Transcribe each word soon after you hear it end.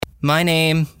My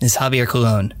name is Javier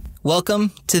Colon.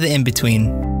 Welcome to the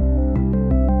Inbetween.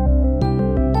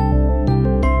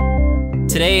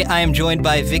 Today, I am joined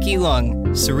by Vicky Leung,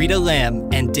 Sarita Lamb,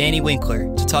 and Dani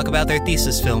Winkler to talk about their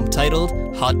thesis film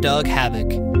titled Hot Dog Havoc.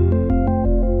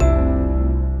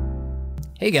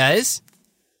 Hey, guys.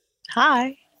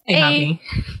 Hi. Hey, Javi.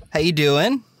 How you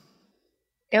doing?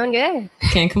 Doing good.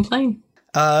 Can't complain.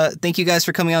 Thank you guys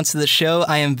for coming on to the show.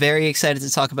 I am very excited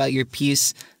to talk about your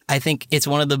piece. I think it's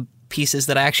one of the pieces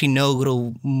that I actually know a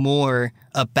little more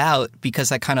about because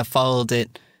I kind of followed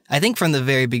it, I think, from the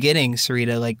very beginning,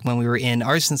 Sarita, like when we were in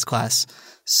Arson's class.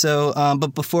 So,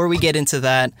 but before we get into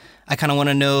that, I kind of want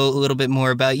to know a little bit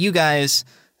more about you guys.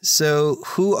 So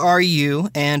who are you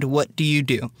and what do you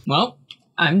do? Well,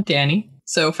 I'm Dani.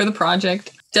 So for the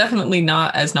project, definitely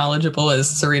not as knowledgeable as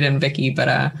Sarita and Vicky,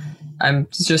 but I'm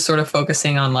just sort of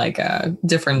focusing on like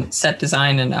different set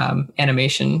design and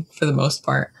animation for the most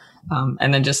part.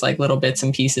 And then just like little bits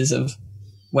and pieces of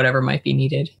whatever might be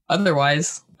needed.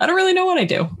 Otherwise, I don't really know what I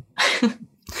do.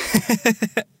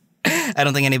 I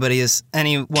don't think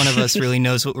any one of us really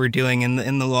knows what we're doing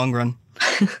in the long run.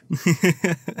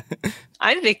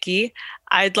 I'm Vicky.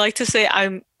 I'd like to say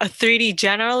I'm a 3D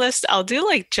generalist. I'll do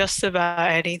like just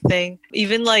about anything,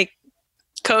 even like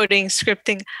coding,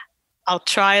 scripting. I'll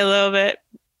try a little bit,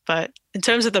 but in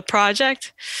terms of the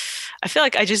project, I feel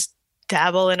like I just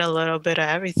dabble in a little bit of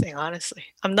everything, honestly.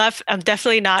 I'm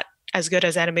definitely not as good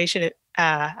as animation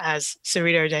as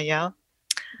Sarita or Danielle,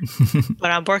 but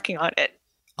I'm working on it.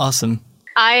 Awesome.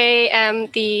 I am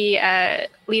the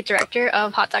lead director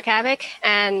of Hot Dog Havoc,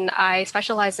 and I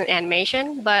specialize in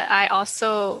animation, but I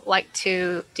also like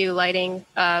to do lighting,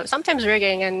 sometimes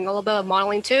rigging, and a little bit of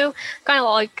modeling too. Kind of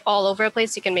like all over the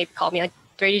place. You can maybe call me like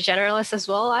 3D generalist as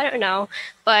well. I don't know.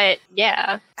 But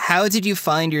yeah. How did you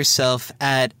find yourself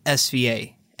at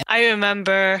SVA? I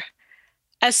remember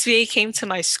SVA came to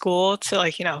my school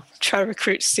to try to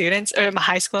recruit students, or my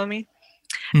high school, I mean.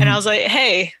 Mm-hmm. And I was like,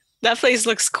 hey, that place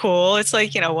looks cool. It's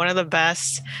like, one of the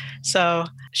best. So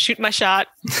shoot my shot,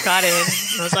 got in.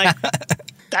 I was like,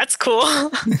 that's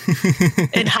cool.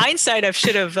 In hindsight, I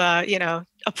should have,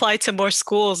 applied to more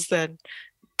schools than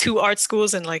 2 art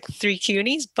schools and like 3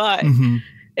 CUNYs, but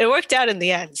it worked out in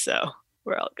the end. So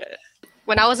we're all good.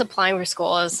 When I was applying for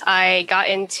schools, I got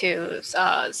into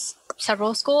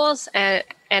several schools, and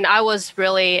I was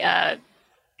really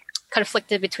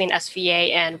conflicted between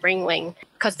SVA and Ringling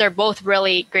because they're both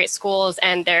really great schools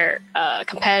and they're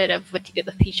competitive with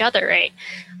each other, right?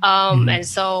 And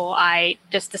so I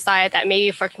just decided that maybe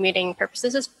for commuting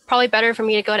purposes, it's probably better for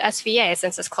me to go to SVA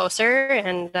since it's closer.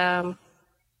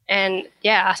 And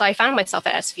yeah, so I found myself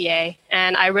at SVA,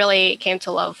 and I really came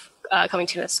to love coming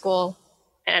to the school,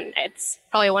 and it's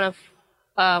probably one of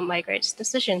my greatest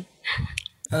decisions.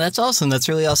 Oh, that's awesome. That's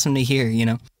really awesome to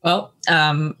hear, Well,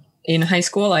 in high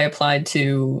school, I applied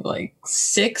to like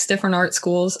 6 different art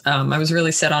schools. I was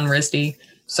really set on RISD,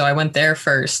 so I went there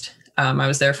first. I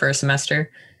was there for a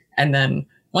semester, and then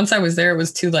once I was there, it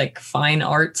was too like fine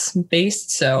arts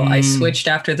based, so I switched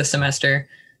after the semester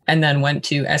and then went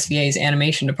to SVA's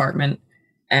animation department.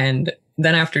 And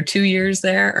then after 2 years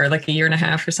there, or like a year and a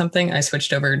half or something, I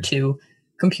switched over to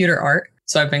computer art.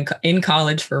 So I've been in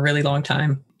college for a really long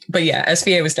time. But yeah,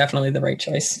 SVA was definitely the right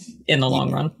choice in the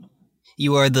long run.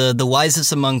 You are the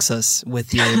wisest amongst us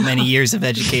with your many years of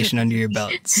education under your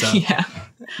belt. So yeah,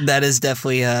 that is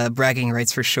definitely bragging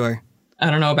rights for sure.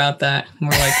 I don't know about that.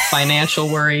 More like financial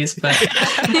worries, but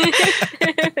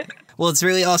well, it's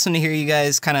really awesome to hear you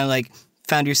guys kind of like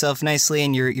found yourself nicely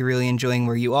and you're really enjoying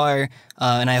where you are.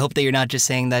 And I hope that you're not just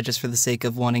saying that just for the sake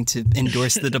of wanting to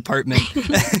endorse the department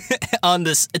on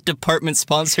this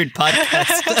department-sponsored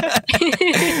podcast.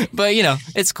 But,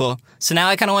 it's cool. So now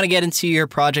I kind of want to get into your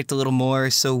project a little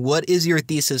more. So what is your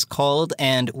thesis called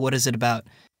and what is it about?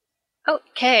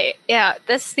 Okay, yeah,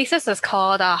 this thesis is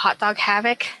called Hot Dog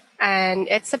Havoc, and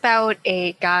it's about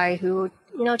a guy who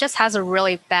just has a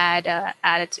really bad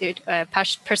attitude,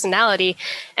 personality.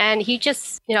 And he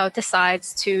just,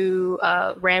 decides to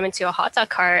ram into a hot dog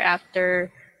cart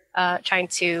after trying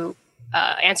to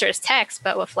answer his text.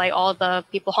 But with like all the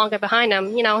people honking behind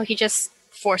him, he just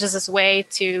forces his way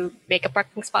to make a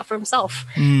parking spot for himself.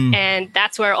 And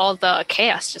that's where all the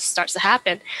chaos just starts to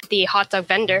happen. The hot dog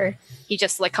vendor, he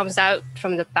just like comes out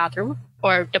from the bathroom,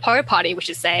 or the porta potty, we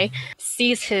should say,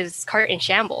 sees his cart in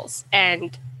shambles,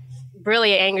 and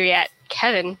really angry at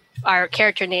Kevin, our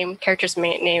character's name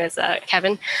is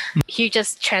Kevin. He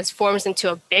just transforms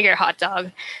into a bigger hot dog.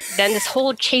 Then this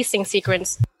whole chasing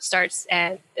sequence starts,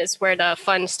 and is where the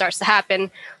fun starts to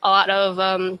happen. A lot of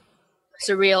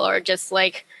surreal or just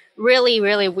like really,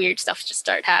 really weird stuff just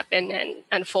start happen and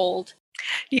unfold.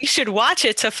 You should watch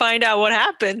it to find out what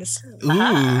happens.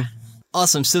 Ooh.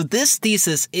 Awesome. So this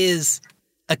thesis is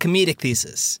a comedic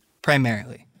thesis,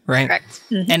 primarily, right? Correct.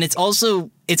 And it's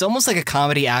almost like a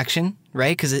comedy action,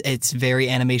 right? Because it's very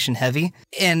animation heavy.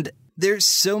 And there's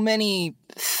so many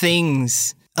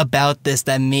things about this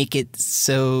that make it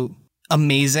so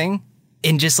amazing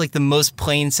in just like the most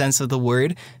plain sense of the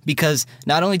word, because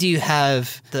not only do you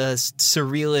have the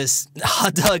surrealist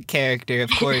hot dog character,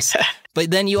 of course, but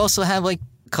then you also have like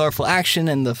colorful action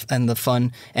and the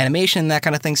fun animation and that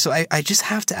kind of thing. So I just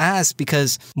have to ask,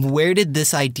 because where did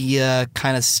this idea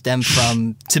kind of stem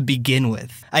from to begin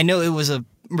with? I know it was a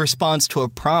response to a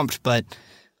prompt, but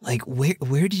like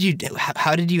where did you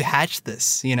how did you hatch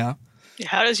this, you know?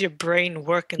 How does your brain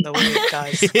work in the way it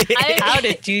does? How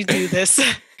did you do this?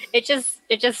 It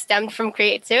just stemmed from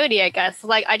creativity, I guess.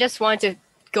 Like, I just wanted to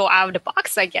go out of the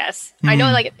box, I guess. I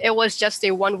know, like, it was just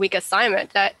a 1 week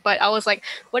assignment, but I was like,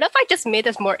 what if I just made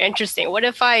this more interesting? What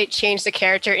if I changed the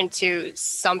character into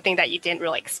something that you didn't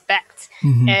really expect,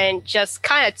 and just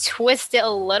kind of twist it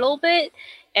a little bit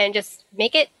and just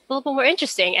make it a little bit more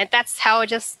interesting? And that's how it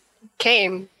just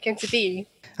came to be.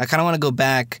 I kind of want to go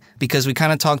back because we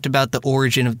kind of talked about the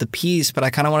origin of the piece, but I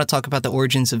kind of want to talk about the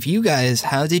origins of you guys.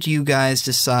 How did you guys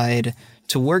decide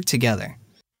to work together?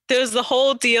 There was the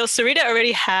whole deal. Sarita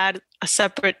already had a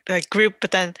separate like group,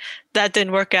 but then that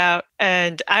didn't work out.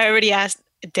 And I already asked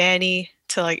Dani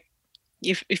to like,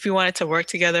 if we wanted to work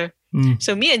together.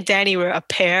 So me and Dani were a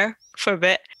pair for a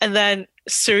bit. And then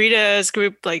Sarita's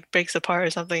group like breaks apart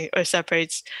or something, or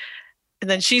separates.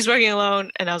 And then she's working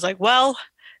alone. And I was like, well,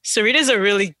 Sarita's a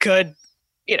really good,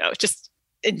 just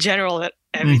in general at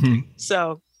everything.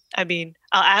 So, I mean,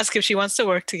 I'll ask if she wants to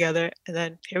work together, and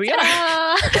then here we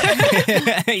are.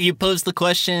 You posed the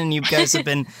question, and you guys have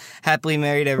been happily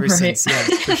married ever since. Yeah,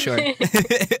 for sure.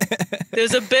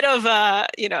 There's a bit of,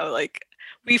 like,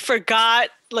 we forgot,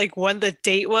 like, when the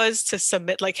date was to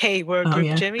submit, like, hey, we're a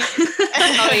group, Jimmy.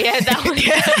 That one.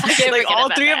 Yeah. Like,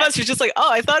 all three of us were just like,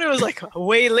 oh, I thought it was, like,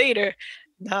 way later.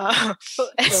 No.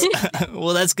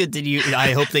 Well, that's good.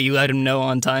 I hope that you let him know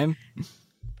on time.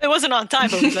 It wasn't on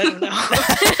time, but we let him know.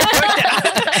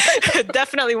 It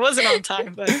definitely wasn't on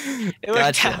time, but it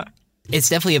worked out. It's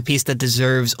definitely a piece that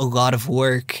deserves a lot of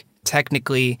work,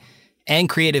 technically and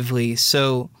creatively.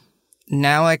 So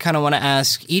now I kind of want to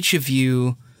ask each of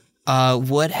you,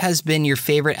 what has been your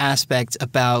favorite aspect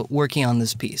about working on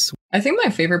this piece? I think my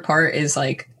favorite part is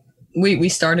like, we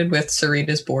started with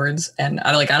Sarita's boards, and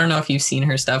I don't know if you've seen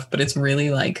her stuff, but it's really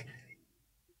like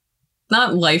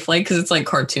not lifelike because it's like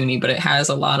cartoony, but it has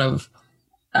a lot of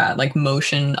like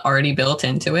motion already built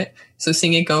into it. So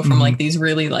seeing it go from like these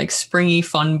really like springy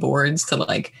fun boards to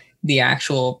like the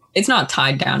actual, it's not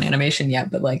tied down animation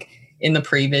yet, but like in the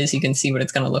previs you can see what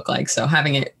it's going to look like. So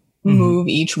having it move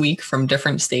each week from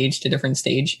different stage to different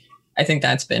stage, I think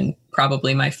that's been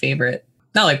probably my favorite.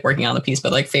 Not like working on the piece,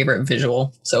 but like favorite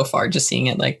visual so far, just seeing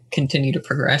it like continue to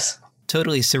progress.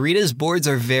 Totally. Sarita's boards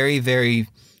are very, very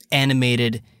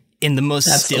animated in the most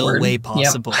still way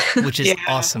possible, which is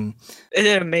awesome. It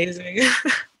is amazing.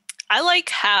 I like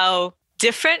how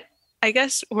different, I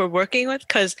guess, we're working with,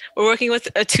 because we're working with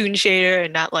a toon shader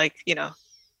and not like,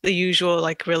 the usual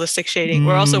like realistic shading.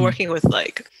 We're also working with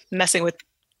like messing with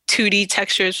 2D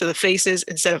textures for the faces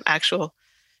instead of actual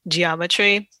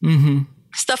geometry.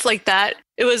 Stuff like that.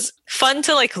 It was fun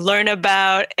to like learn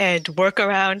about and work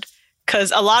around,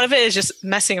 because a lot of it is just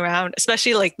messing around,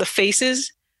 especially like the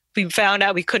faces. We found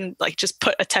out we couldn't like just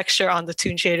put a texture on the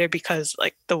toon shader because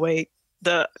like the way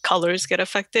the colors get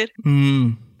affected.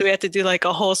 So we had to do like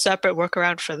a whole separate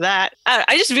workaround for that.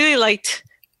 I just really liked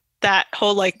that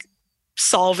whole like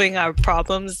solving our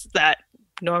problems that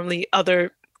normally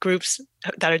other groups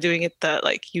that are doing it the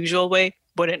like usual way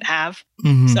wouldn't have.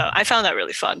 So I found that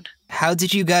really fun. How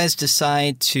did you guys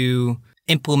decide to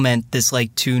implement this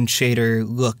like toon shader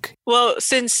look? Well,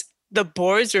 since the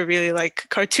boards were really like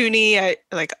cartoony,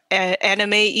 like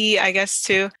anime-y, I guess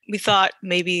too, we thought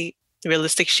maybe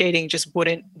realistic shading just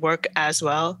wouldn't work as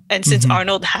well. And since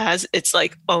Arnold has its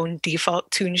like own default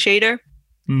toon shader,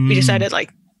 we decided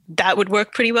like that would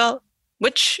work pretty well,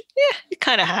 which it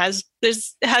kind of has. It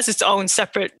has its own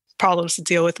separate problems to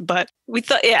deal with, but we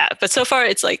thought, but so far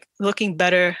it's like looking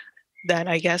better than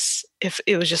I guess if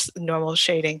it was just normal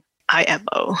shading.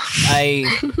 IMO.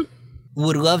 I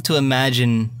would love to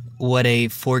imagine what a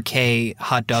 4K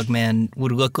hot dog man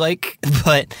would look like,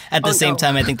 but at the same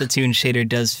time, I think the toon shader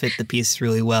does fit the piece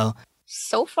really well.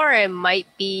 So far, it might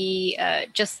be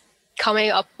just coming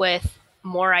up with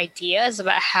more ideas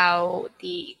about how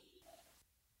the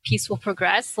piece will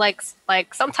progress. Like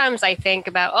sometimes I think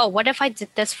about, oh, what if I did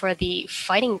this for the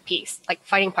fighting piece, like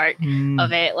fighting part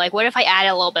of it? Like, what if I added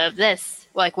a little bit of this?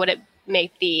 Like, would it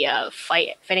make the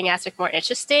fighting aspect more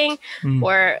interesting?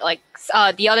 Or like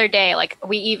the other day, like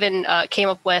we even came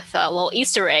up with a little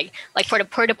Easter egg. Like for the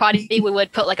porta potty, we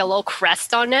would put like a little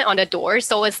crest on it on the door,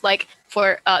 so it's like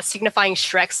for signifying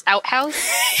Shrek's outhouse.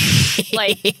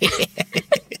 Like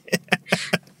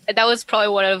that was probably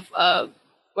one of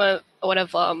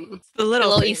the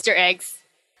little Easter eggs.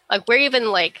 Like we're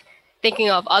even like thinking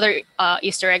of other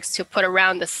Easter eggs to put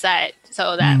around the set,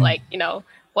 so that like, you know,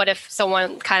 what if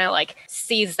someone kind of like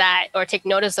sees that or take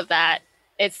notice of that?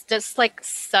 It's just like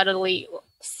subtly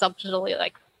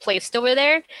like placed over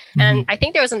there. And I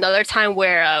think there was another time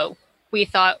where we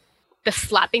thought the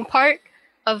slapping part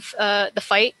of the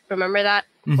fight. Remember that?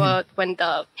 Well, when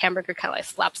the hamburger kind of like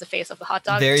slaps the face of the hot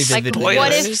dog. Very vividly. Like,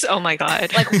 what if? Oh my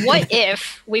god! Like, what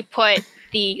if we put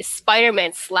the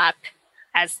Spider-Man slap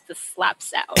as the slap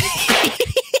sound?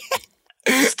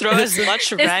 Just throw as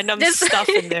much random stuff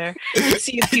in there.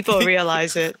 See if people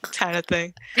realize it, kind of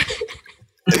thing.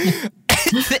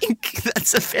 I think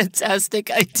that's a fantastic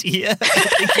idea. I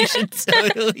think you should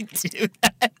totally do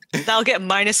that. I'll get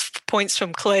minus points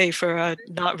from Clay for a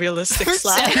not realistic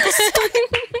slap.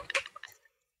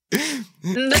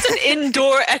 That's an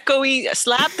indoor echoey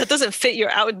slap that doesn't fit your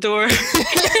outdoor.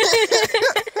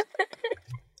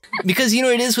 Because you know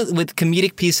what it is with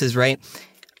comedic pieces, right?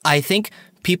 I think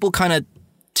people kind of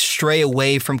stray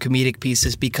away from comedic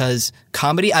pieces because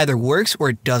comedy either works or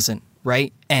it doesn't,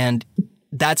 right? And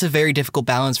that's a very difficult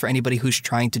balance for anybody who's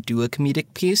trying to do a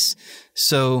comedic piece.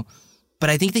 So, but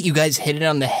I think that you guys hit it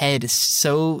on the head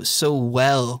so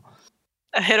well.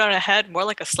 A hit on a head, more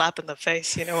like a slap in the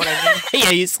face. You know what I mean?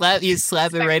 Yeah, you slap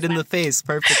it right in the face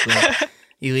perfectly.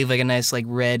 You leave like a nice like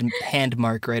red hand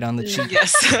mark right on the cheek.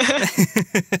 Yes.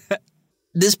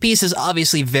 This piece is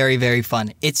obviously very, very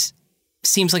fun.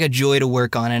 Seems like a joy to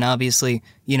work on, and obviously,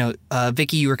 you know,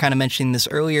 Vicky, you were kind of mentioning this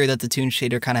earlier that the Toon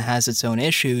Shader kind of has its own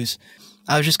issues.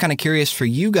 I was just kind of curious for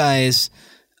you guys,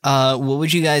 what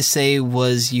would you guys say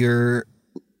was your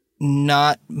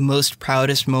not most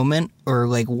proudest moment or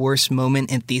like worst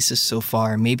moment in Thesis so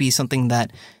far? Maybe something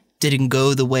that didn't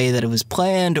go the way that it was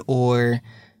planned or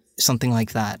something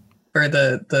like that. For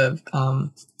the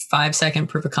 5-second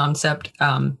proof of concept,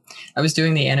 I was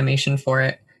doing the animation for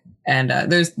it, and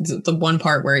there's the one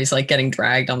part where he's like getting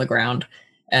dragged on the ground,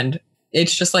 and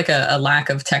it's just like a lack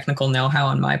of technical know-how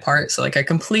on my part. So like I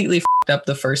completely f***ed up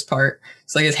the first part.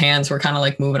 So like his hands were kind of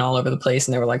like moving all over the place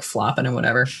and they were like flopping and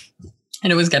whatever.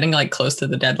 And it was getting like close to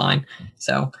the deadline.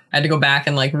 So I had to go back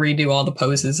and like redo all the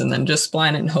poses and then just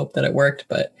spline it and hope that it worked.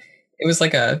 But it was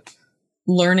like a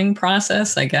learning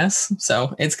process, I guess.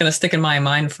 So it's going to stick in my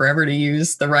mind forever to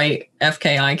use the right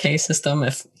FKIK system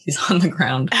if he's on the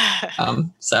ground.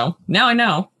 So now I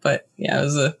know. But yeah, it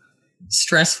was a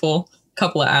stressful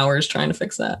couple of hours trying to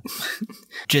fix that.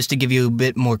 Just to give you a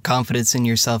bit more confidence in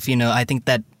yourself, you know, I think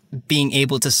that being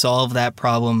able to solve that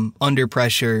problem under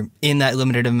pressure in that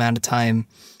limited amount of time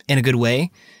in a good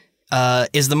way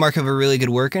is the mark of a really good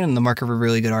worker and the mark of a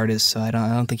really good artist. So I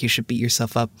don't think you should beat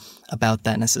yourself up about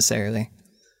that necessarily.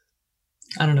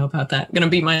 I don't know about that. I'm going to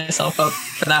beat myself up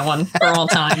for that one for all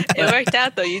time. It worked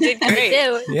out though. You did great.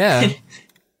 Yeah.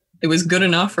 It was good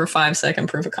enough for 5-second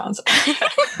proof of concept.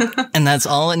 And that's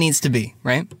all it needs to be,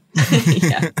 right?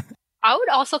 Yeah. I would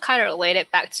also kind of relate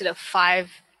it back to the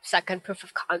 5-second proof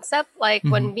of concept. Like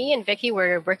when me and Vicky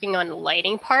were working on the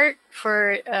lighting part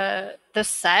for the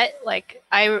set, like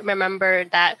I remember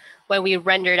that when we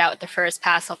rendered out the first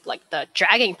pass of like the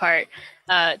dragging part,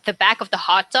 the back of the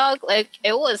hot dog, like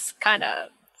it was kind of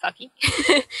fucky.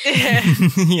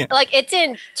 Yeah. Like it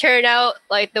didn't turn out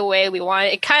like the way we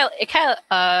wanted. It kind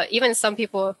of even some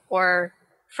people or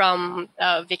from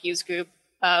Vicky's group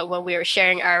when we were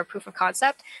sharing our proof of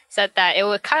concept said that it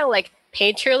was kind of like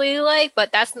painterly like,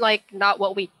 but that's like not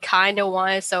what we kind of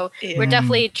wanted. So we're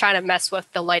definitely trying to mess with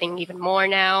the lighting even more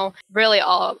now. Really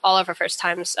all of our first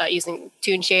times using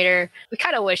Toon Shader. We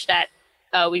kind of wish that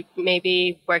we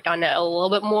maybe worked on it a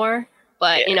little bit more.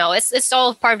 But, you know, it's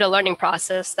all part of the learning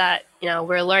process that, you know,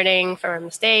 we're learning from our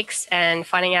mistakes and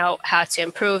finding out how to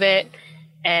improve it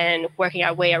and working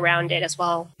our way around it as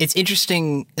well. It's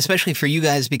interesting, especially for you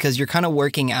guys, because you're kind of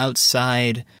working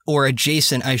outside or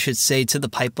adjacent, I should say, to the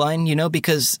pipeline, you know,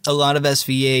 because a lot of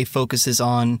SVA focuses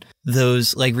on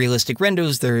those like realistic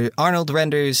renders, their Arnold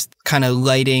renders, kind of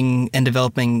lighting and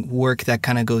developing work that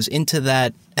kind of goes into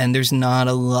that. And there's not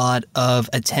a lot of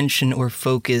attention or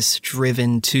focus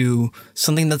driven to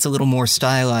something that's a little more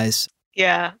stylized.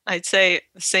 Yeah, I'd say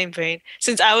the same vein.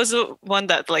 Since I was the one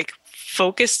that like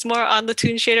focused more on the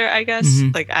toon shader, I guess.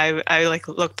 Mhm. Like I like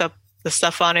looked up the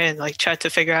stuff on it and like tried to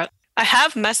figure out. I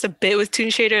have messed a bit with toon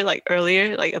shader like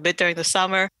earlier, like a bit during the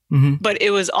summer, but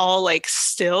it was all like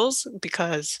stills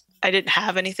because I didn't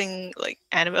have anything like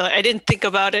anime. I didn't think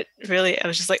about it really. I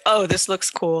was just like, oh, this looks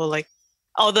cool. Like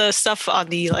all the stuff on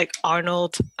the like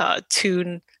Arnold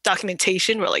toon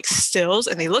documentation were like stills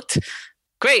and they looked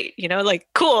great, you know, like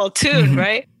cool toon,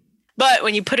 right? But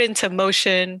when you put it into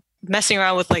motion, messing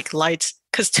around with like lights,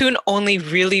 because toon only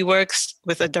really works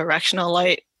with a directional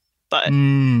light, but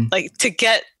like to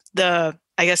get the,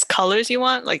 I guess, colors you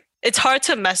want, like it's hard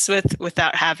to mess with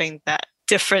without having that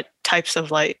different types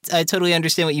of light. I totally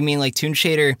understand what you mean. Like toon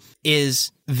shader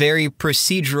is very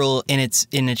procedural in its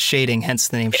shading, hence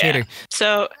the name shader.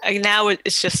 So now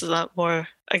it's just a lot more.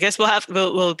 I guess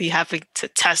we'll be having to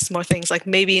test more things. Like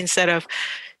maybe instead of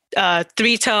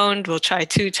 3-toned, we'll try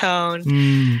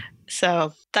 2-tone.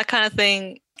 So that kind of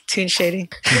thing. Toon shading.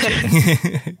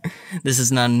 This is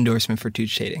not an endorsement for toon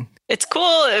shading. It's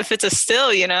cool if it's a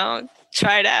still, you know.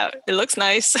 Try it out. It looks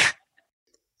nice.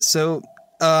 So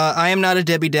I am not a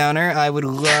Debbie Downer. I would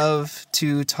love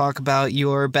to talk about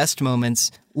your best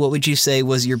moments. What would you say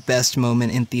was your best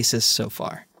moment in thesis so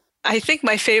far? I think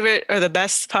my favorite or the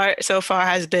best part so far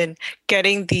has been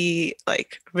getting the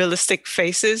like realistic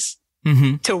faces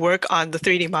to work on the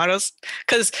 3D models.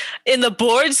 Because in the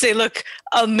boards, they look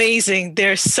amazing.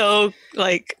 They're so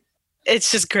like, it's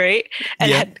just great.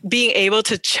 And being able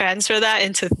to transfer that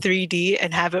into 3D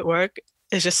and have it work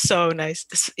is just so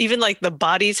nice. Even like the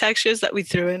body textures that we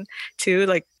threw in too,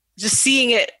 like just seeing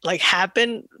it like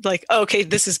happen, like, oh, okay,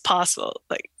 this is possible.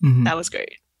 Like that was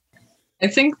great. I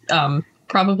think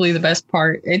probably the best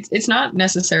part, it's not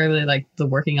necessarily like the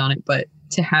working on it, but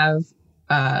to have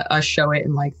us show it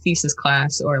in like thesis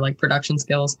class or like production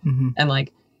skills and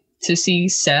like to see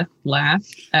Seth laugh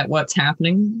at what's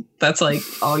happening. That's like,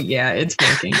 oh yeah, it's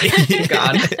working.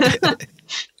 God.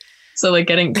 So like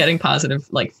getting positive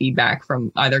like feedback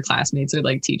from either classmates or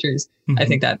like teachers. I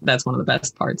think that's one of the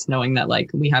best parts, knowing that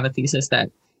like we have a thesis that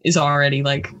is already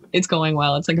like, it's going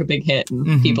well. It's like a big hit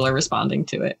and people are responding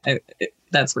to it.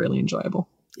 That's really enjoyable.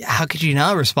 How could you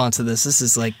not respond to this? This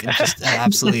is like just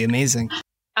absolutely amazing.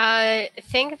 I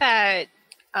think that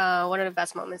one of the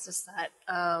best moments is that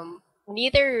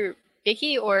neither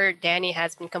Vicky or Dani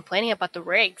has been complaining about the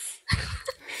rigs.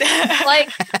 Like,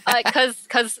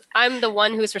 because I'm the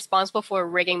one who's responsible for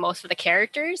rigging most of the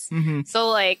characters. So,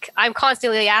 like, I'm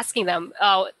constantly asking them,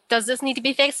 oh, does this need to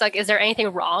be fixed? Like, is there anything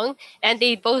wrong? And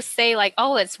they both say, like,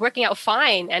 oh, it's working out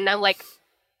fine. And I'm like,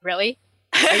 really?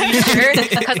 Are you sure?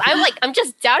 Because I'm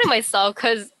just doubting myself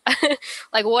because,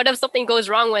 like, what if something goes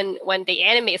wrong when they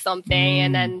animate something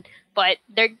and then, but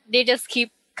they just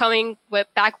keep coming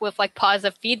back with like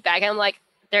positive feedback. And I'm like,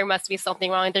 there must be something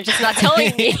wrong. They're just not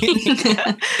telling me.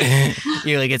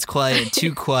 You're like, it's quiet,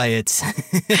 too quiet.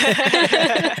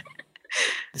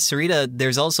 Sarita,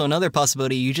 there's also another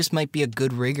possibility. You just might be a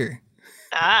good rigger.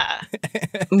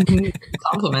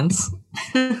 Compliments.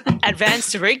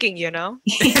 Advanced rigging, you know?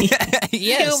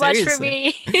 Yeah, too much for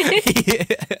me.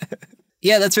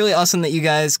 Yeah, that's really awesome that you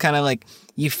guys kind of like,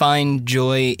 you find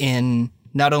joy in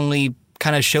not only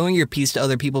kind of showing your piece to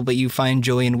other people, but you find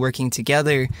joy in working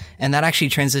together. And that actually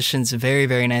transitions very,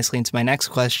 very nicely into my next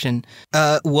question.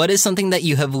 What is something that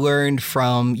you have learned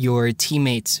from your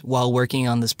teammates while working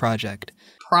on this project?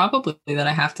 Probably that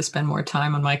I have to spend more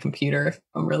time on my computer if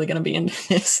I'm really going to be into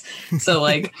this. So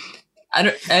like,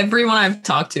 everyone I've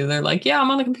talked to, they're like, yeah, I'm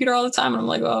on the computer all the time. And I'm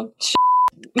like, oh, shit.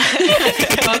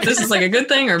 I don't know if this is like a good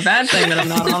thing or a bad thing that I'm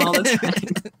not on all the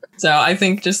time. So I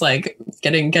think just like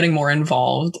getting more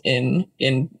involved in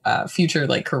future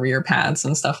like career paths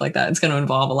and stuff like that. It's going to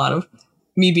involve a lot of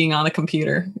me being on the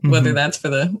computer, whether that's for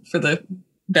the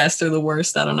best or the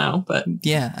worst, I don't know, but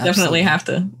yeah, definitely have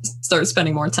to start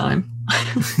spending more time.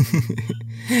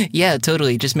 Yeah,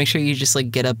 totally. Just make sure you just like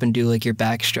get up and do like your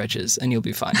back stretches and you'll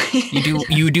be fine.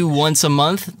 You do once a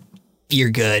month,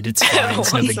 you're good. It's fine.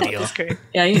 It's no big deal.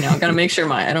 Yeah, you know, gotta make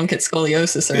sure I don't get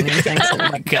scoliosis or anything. So oh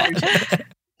my God.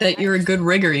 That you're a good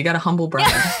rigger, you got a humble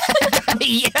brag.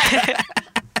 Yeah.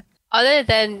 Other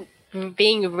than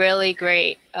being really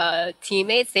great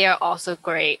teammates, they are also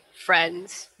great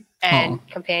friends and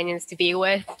companions to be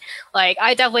with. Like,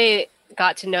 I definitely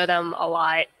got to know them a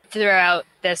lot throughout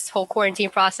this whole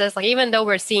quarantine process. Like, even though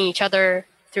we're seeing each other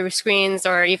through screens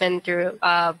or even through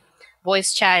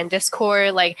voice chat and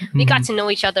Discord, like we got to know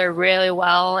each other really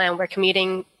well, and we're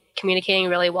communicating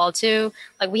really well too.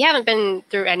 Like, we haven't been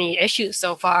through any issues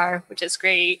so far, which is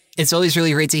great. It's always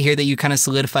really great to hear that you kind of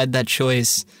solidified that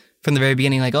choice from the very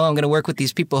beginning, like, oh, I'm going to work with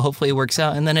these people. Hopefully it works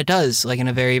out. And then it does, like in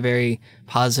a very, very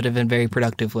positive and very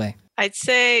productive way. I'd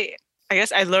say, I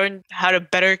guess I learned how to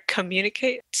better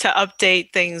communicate, to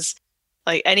update things.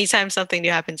 Like anytime something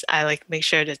new happens, I like make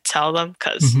sure to tell them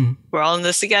because we're all in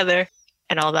this together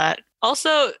and all that.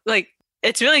 Also, like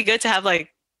it's really good to have like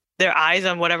their eyes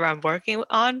on whatever I'm working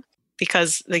on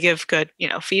because they give good,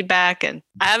 feedback. And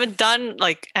I haven't done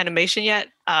like animation yet,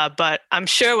 but I'm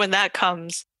sure when that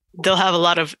comes, they'll have a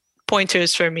lot of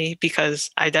pointers for me because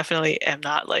I definitely am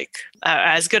not like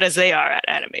as good as they are at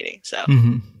animating. So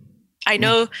I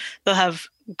know they'll have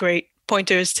great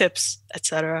pointers, tips,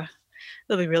 etc.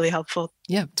 It'll be really helpful.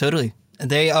 Yeah, totally.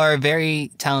 They are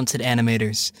very talented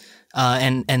animators.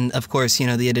 And of course,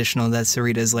 the additional that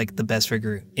Sarita is like the best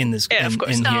rigger in this in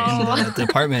the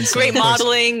department. So great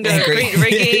modeling, great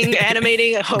rigging,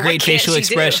 animating, great facial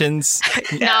expressions,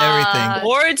 everything.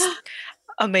 Words,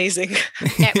 amazing.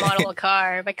 Can't model a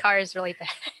car. My car is really bad.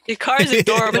 Your car is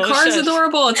adorable. The car is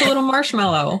adorable. It's a little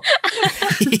marshmallow.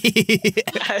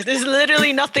 There's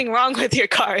literally nothing wrong with your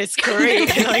car. It's great.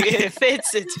 Like it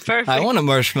fits. It's perfect. I want a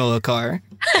marshmallow car.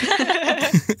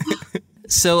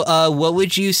 So what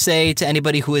would you say to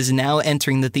anybody who is now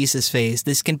entering the thesis phase?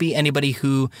 This can be anybody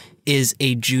who is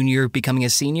a junior becoming a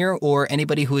senior or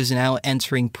anybody who is now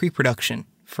entering pre-production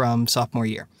from sophomore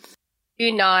year.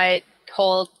 Do not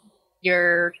hold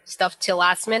your stuff till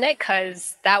last minute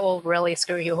because that will really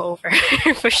screw you over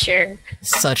for sure.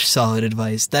 Such solid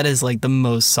advice. That is like the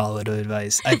most solid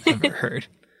advice I've ever heard.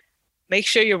 Make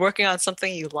sure you're working on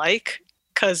something you like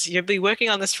because you'll be working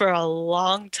on this for a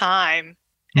long time.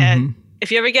 And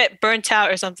if you ever get burnt out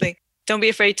or something, don't be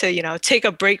afraid to, take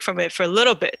a break from it for a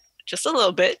little bit, just a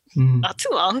little bit, not too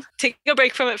long. Take a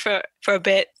break from it for a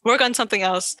bit, work on something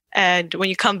else. And when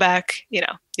you come back,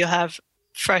 you'll have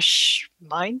fresh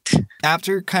mind.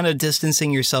 After kind of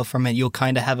distancing yourself from it, you'll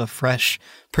kind of have a fresh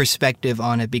perspective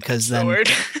on it because That's then, the word.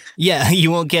 Yeah,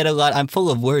 you won't get I'm full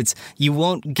of words. You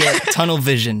won't get tunnel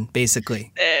vision,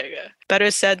 basically. There you go. Better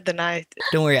said than I did.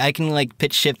 Don't worry, I can like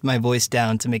pitch shift my voice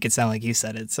down to make it sound like you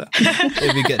said it, so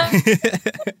it'd be good.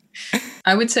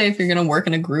 I would say if you're going to work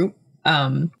in a group,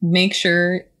 make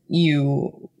sure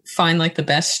you find like the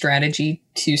best strategy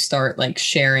to start like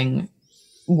sharing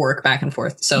work back and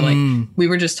forth. So like we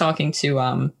were just talking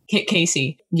to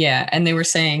Casey, and they were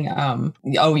saying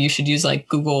you should use like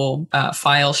Google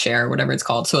file share, whatever it's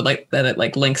called, so it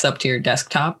like links up to your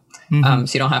desktop. So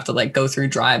you don't have to like go through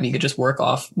Drive. You could just work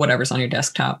off whatever's on your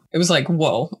desktop. It was like,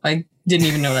 whoa, I didn't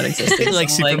even know that existed. Like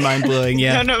super mind blowing.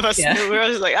 Yeah, none of us knew. We were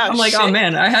just like, I'm like, oh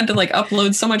man, I had to like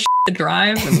upload so much to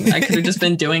Drive, and I could have just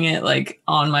been doing it like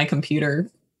on my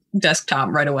computer desktop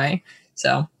right away.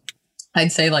 So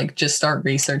I'd say like just start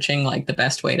researching like the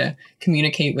best way to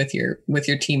communicate with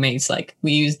your teammates. Like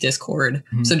we use Discord,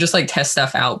 so just like test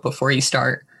stuff out before you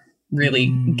start really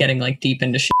getting like deep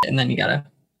into shit, and then you gotta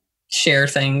share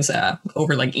things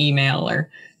over like email or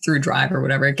through Drive or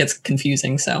whatever. It gets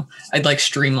confusing, so I'd like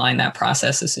streamline that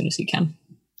process as soon as you can.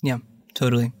 Yeah,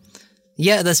 totally.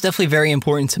 Yeah, that's definitely very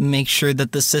important to make sure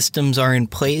that the systems are in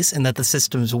place and that the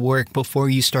systems work before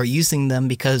you start using them,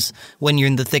 because when you're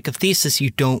in the thick of thesis, you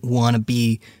don't want to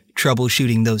be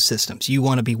troubleshooting those systems. You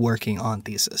want to be working on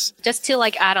thesis. Just to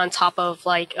like add on top of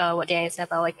like what Dani said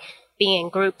about like being in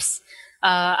groups,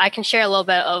 I can share a little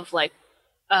bit of like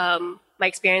my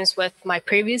experience with my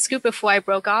previous group before I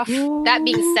broke off. That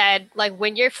being said, like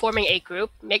when you're forming a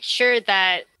group, make sure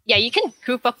that you can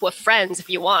group up with friends if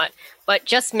you want, but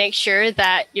just make sure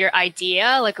that your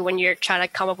idea, like when you're trying to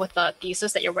come up with a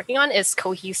thesis that you're working on, is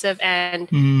cohesive and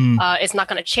it's not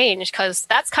going to change, because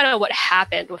that's kind of what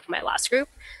happened with my last group.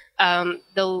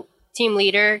 The team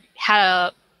leader had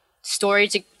a story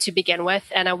to begin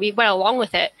with, and we went along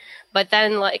with it. But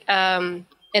then, like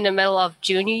in the middle of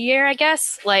junior year, I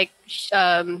guess, like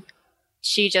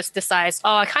she just decides,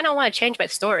 I kind of want to change my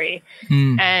story,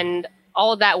 and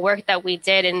all that work that we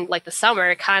did in like the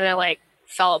summer kind of like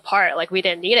fell apart. Like we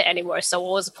didn't need it anymore. So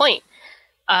what was the point?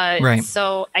 Right.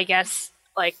 So I guess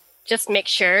like just make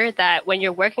sure that when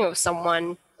you're working with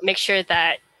someone, make sure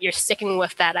that you're sticking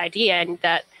with that idea and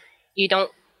that you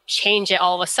don't change it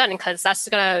all of a sudden, because that's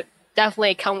going to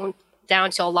definitely come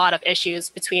down to a lot of issues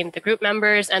between the group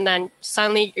members. And then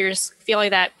suddenly you're feeling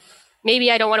that maybe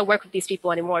I don't want to work with these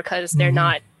people anymore because they're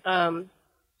not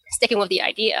sticking with the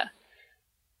idea.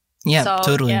 Yeah, so,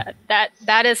 totally. Yeah,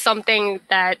 that is something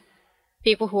that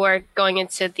people who are going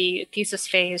into the thesis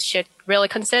phase should really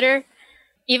consider.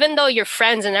 Even though you're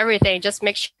friends and everything, just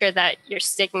make sure that you're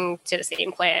sticking to the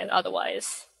same plan.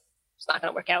 Otherwise, it's not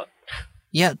going to work out.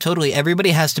 Yeah, totally.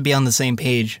 Everybody has to be on the same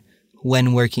page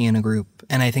when working in a group.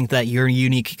 And I think that your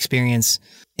unique experience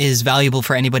is valuable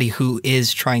for anybody who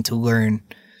is trying to learn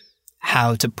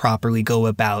how to properly go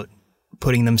about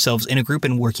putting themselves in a group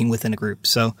and working within a group.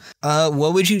 So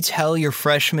what would you tell your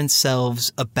freshman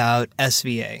selves about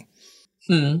SVA?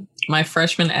 My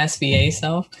freshman SVA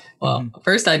self? Well,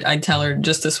 first I'd tell her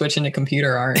just to switch into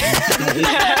computer art.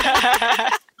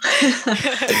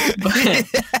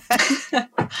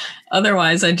 But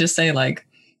otherwise, I'd just say, like,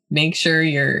 make sure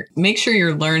you're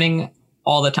learning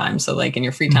all the time. So, like, in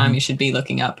your free time, you should be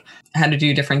looking up how to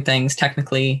do different things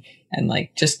technically, and,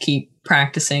 like, just keep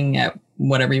practicing at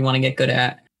whatever you want to get good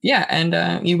at. Yeah,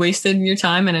 and you wasted your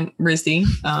time in RISD.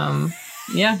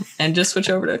 Yeah, and just switch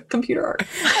over to computer art.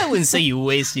 I wouldn't say you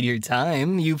wasted your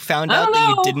time. You found out that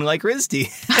you didn't like RISD.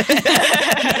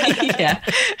 Yeah.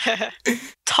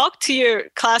 Talk to your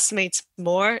classmates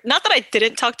more. Not that I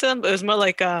didn't talk to them, but it was more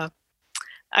like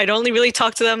I'd only really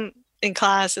talk to them in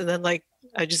class, and then, like,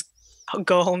 I just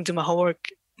go home, do my homework,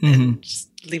 and just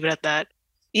leave it at that.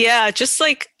 Yeah, just,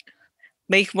 like,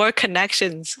 make more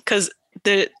connections, because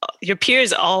your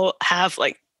peers all have,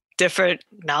 like, different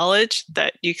knowledge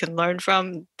that you can learn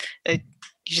from. You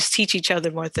just teach each other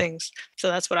more things. So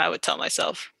that's what I would tell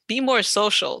myself. Be more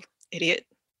social, idiot.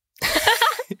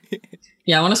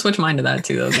 Yeah, I want to switch mine to that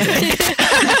too, though.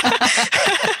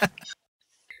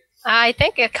 I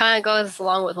think it kind of goes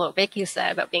along with what Vicky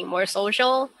said about being more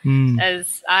social,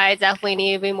 as I definitely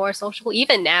need to be more social,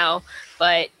 even now.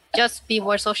 But just be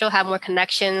more social, have more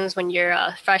connections when you're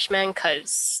a freshman,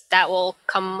 because that will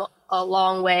come a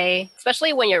long way,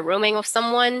 especially when you're rooming with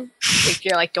someone. If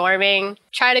you're, like, dorming,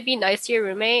 try to be nice to your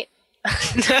roommate.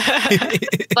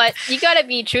 But you gotta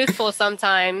be truthful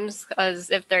sometimes,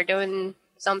 because if they're doing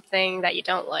something that you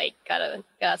don't like, gotta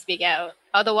speak out.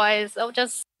 Otherwise, they'll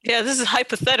just... Yeah, this is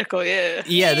hypothetical, yeah.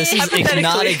 Yeah, this is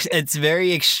not... it's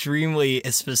very extremely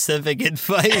specific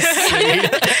advice.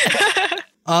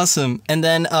 Awesome. And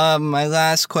then my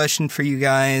last question for you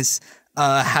guys,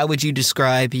 how would you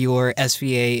describe your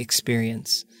SVA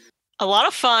experience? A lot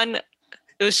of fun.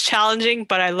 It was challenging,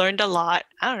 but I learned a lot.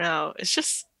 I don't know.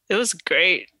 It was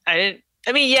great.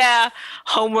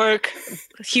 Homework,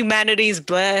 humanities,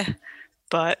 blah.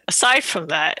 But aside from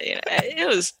that, you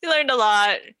learned a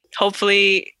lot.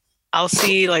 Hopefully I'll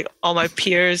see, like, all my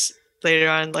peers later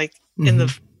on, like, in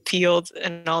the field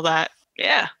and all that.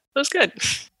 Yeah, it was good.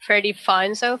 Pretty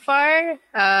fun so far.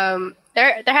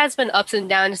 There has been ups and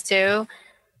downs too,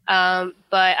 but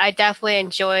I definitely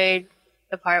enjoyed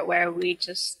the part where we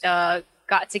just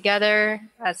got together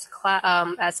as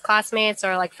classmates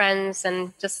or, like, friends,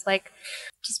 and just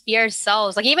be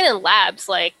ourselves. Like, even in labs,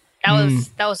 like,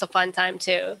 that was a fun time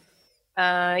too.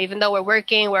 Even though we're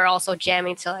working, we're also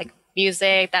jamming to, like,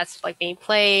 music that's, like, being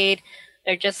played.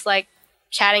 They're just, like,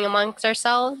 chatting amongst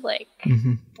ourselves. Like,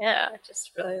 yeah,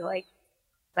 just really like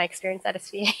my experience at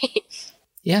SVA.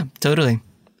 Yeah, totally.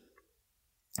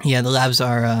 Yeah, the labs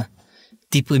are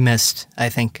deeply missed, I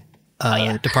think,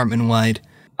 department-wide.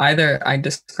 Either I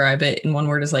describe it in one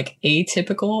word as, like,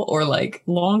 atypical, or, like,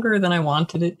 longer than I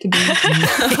wanted it to be.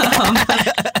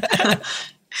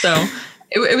 So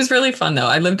it was really fun, though.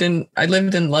 I lived in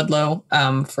Ludlow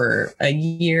for a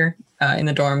year in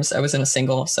the dorms. I was in a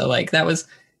single, so, like, that was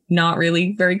not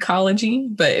really very college-y,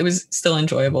 but it was still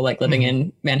enjoyable, like, living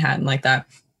in Manhattan like that.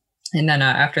 And then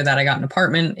after that, I got an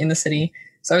apartment in the city.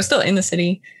 So I was still in the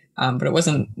city, but it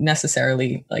wasn't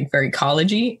necessarily, like, very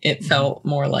college-y. It felt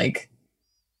more like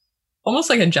almost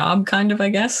like a job, kind of, I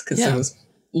guess, because it was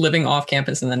living off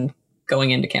campus and then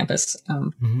going into campus.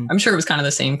 I'm sure it was kind of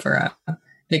the same for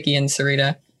Vicky and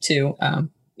Sarita too.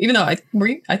 Even though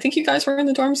I think you guys were in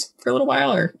the dorms for a little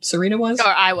while, or Sarita was? Or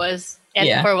I was.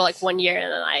 And for, like, 1 year,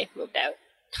 and then I moved out.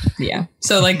 Yeah.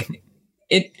 So, like,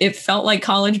 it felt like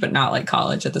college, but not like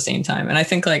college at the same time. And I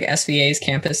think, like, SVA's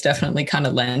campus definitely kind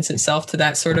of lends itself to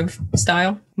that sort of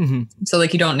style. So,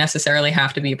 like, you don't necessarily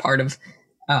have to be a part of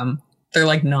their,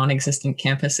 like, non-existent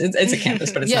campus. It's a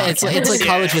campus, but it's not. It's like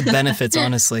college with benefits,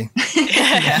 honestly.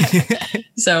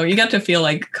 So you got to feel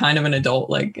like kind of an adult,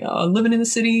 like, living in the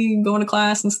city, going to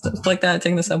class and stuff like that,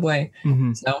 taking the subway.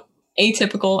 So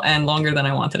atypical and longer than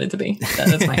I wanted it to be.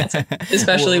 That's my answer.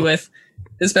 Especially with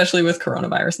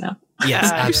coronavirus now.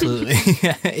 Yes, absolutely.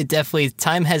 It definitely,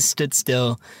 time has stood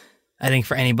still, I think,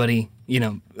 for anybody,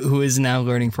 who is now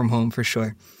learning from home, for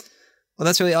sure. Well,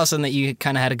 that's really awesome that you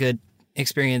kind of had a good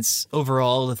experience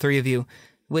overall, the three of you,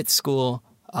 with school.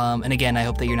 And again, I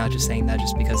hope that you're not just saying that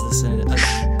just because this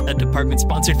is a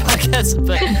department-sponsored podcast.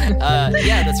 But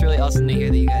yeah, that's really awesome to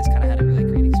hear that you guys kind of had a really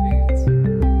great experience.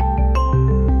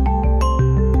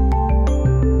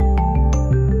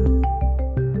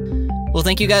 Well,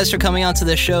 thank you guys for coming on to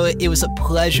the show. It was a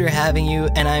pleasure having you,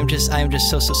 and I'm just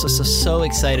so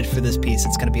excited for this piece.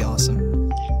 It's going to be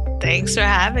awesome. Thanks for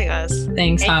having us.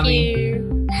 Thanks, Thank Javi. you.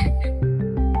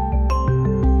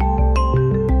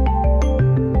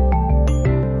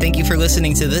 Thank you for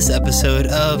listening to this episode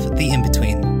of The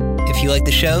Inbetween. If you like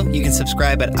the show, you can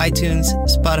subscribe at iTunes,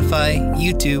 Spotify,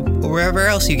 YouTube, or wherever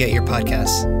else you get your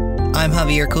podcasts. I'm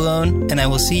Javier Colon, and I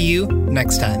will see you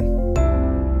next time.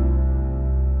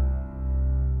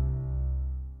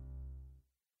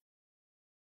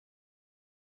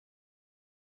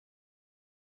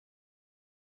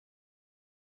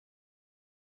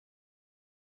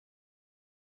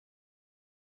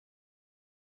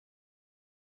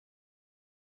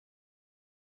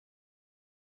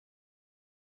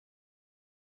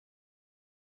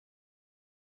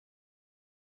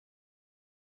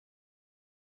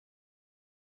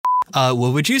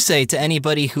 What would you say to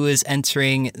anybody who is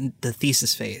entering the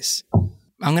thesis phase?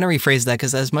 I'm going to rephrase that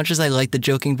because as much as I like the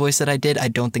joking voice that I did, I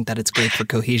don't think that it's great for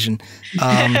cohesion.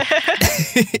 I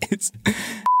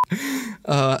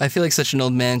feel like such an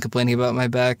old man complaining about my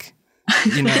back.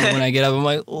 You know, when I get up, I'm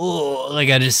like, oh, like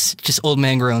I just old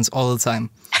man groans all the time.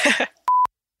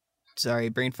 Sorry,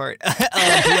 brain fart.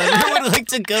 Whoever would like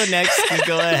to go next, can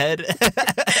go ahead.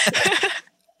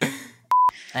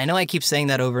 I know I keep saying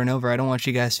that over and over. I don't want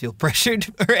you guys to feel pressured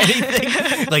or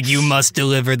anything. Like, you must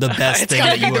deliver the best thing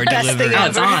that you are delivering. Oh,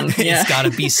 it's on. Yeah. It's got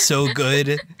to be so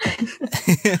good.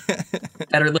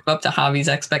 Better live up to Javi's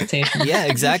expectations. Yeah,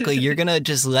 exactly. You're going to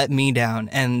just let me down.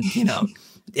 And, you know,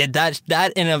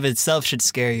 that in of itself should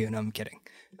scare you. No, I'm kidding.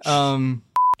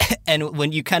 And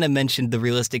when you kind of mentioned the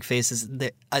realistic faces,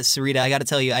 Sarita, I got to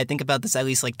tell you, I think about this at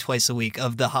least like twice a week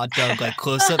of the hot dog like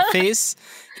close-up face.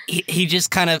 He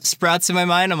just kind of sprouts in my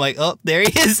mind. I'm like, oh, there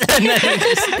he is. And then he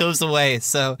just goes away.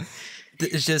 So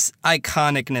it's just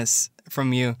iconicness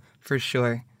from you for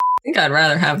sure. I think I'd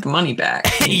rather have the money back.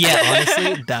 Yeah,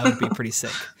 honestly, that would be pretty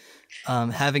sick.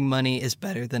 Having money is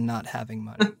better than not having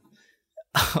money.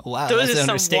 Oh, wow, those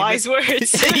are some wise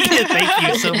words. Yeah, thank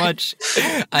you so much.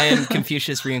 I am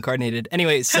Confucius reincarnated.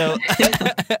 Anyway, so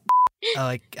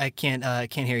I can't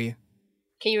hear you.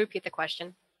 Can you repeat the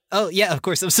question? Oh yeah, of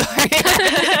course. I'm sorry.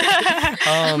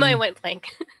 Mine went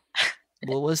blank.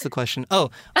 What was the question? Oh,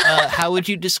 how would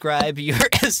you describe your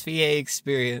SVA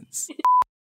experience?